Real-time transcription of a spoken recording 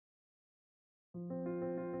Yeah,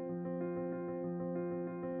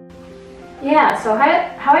 so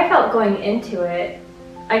how I felt going into it,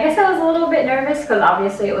 I guess I was a little bit nervous because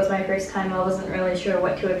obviously it was my first time. I wasn't really sure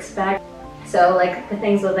what to expect. So like the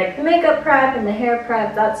things with like the makeup prep and the hair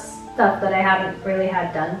prep, that's stuff that I haven't really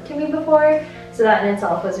had done to me before. So that in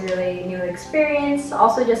itself was a really new experience.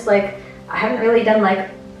 Also just like, I haven't really done like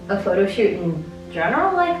a photo shoot in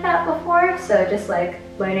general like that before. So just like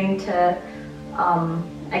learning to,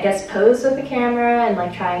 I guess, pose with the camera and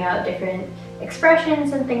like trying out different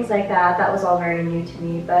expressions and things like that. That was all very new to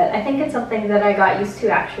me, but I think it's something that I got used to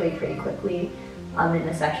actually pretty quickly in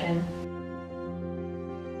the session.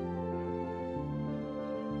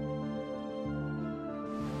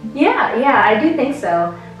 Yeah, I do think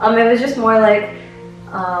so. It was just more like,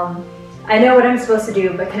 I know what I'm supposed to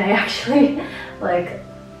do, but can I actually like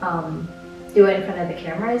do it in front of the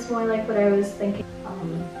camera is more like what I was thinking.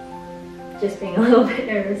 Just being a little bit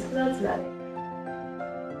nervous, but that's about it.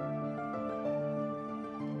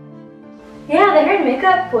 Yeah, the hair and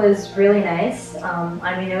makeup was really nice.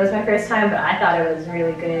 I mean, it was my first time, but I thought it was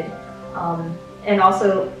really good. And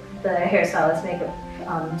also the hairstylist makeup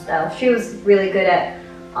style, she was really good at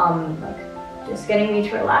like just getting me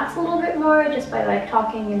to relax a little bit more just by like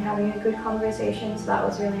talking and having a good conversation. So that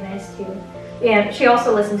was really nice too. And she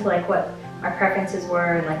also listened to like what my preferences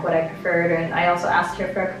were and like what I preferred, and I also asked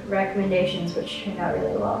her for recommendations, which turned out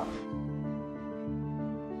really well.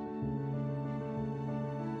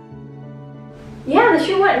 Yeah, the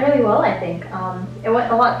shoot went really well, I think. It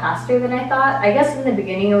went a lot faster than I thought. I guess in the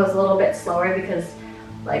beginning it was a little bit slower because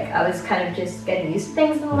like I was kind of just getting used to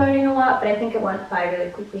things and learning a lot, but I think it went by really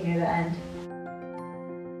quickly near the end.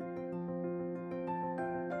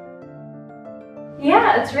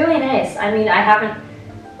 Yeah, it's really nice. I mean, I haven't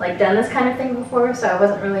like done this kind of thing before, so I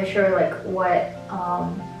wasn't really sure like what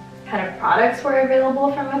kind of products were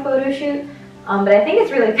available from a photo shoot. But I think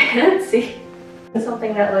it's really fancy. It's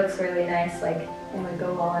something that looks really nice, like and would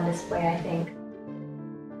go well on display, I think.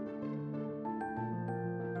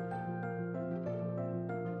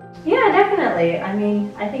 Yeah, definitely. I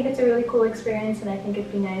mean, I think it's a really cool experience, and I think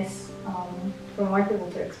it'd be nice for more people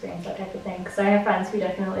to experience that type of thing. Because I have friends who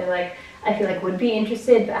definitely like, I feel like would be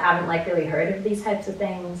interested, but haven't like really heard of these types of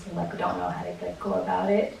things, and like don't know how to like go about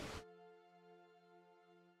it.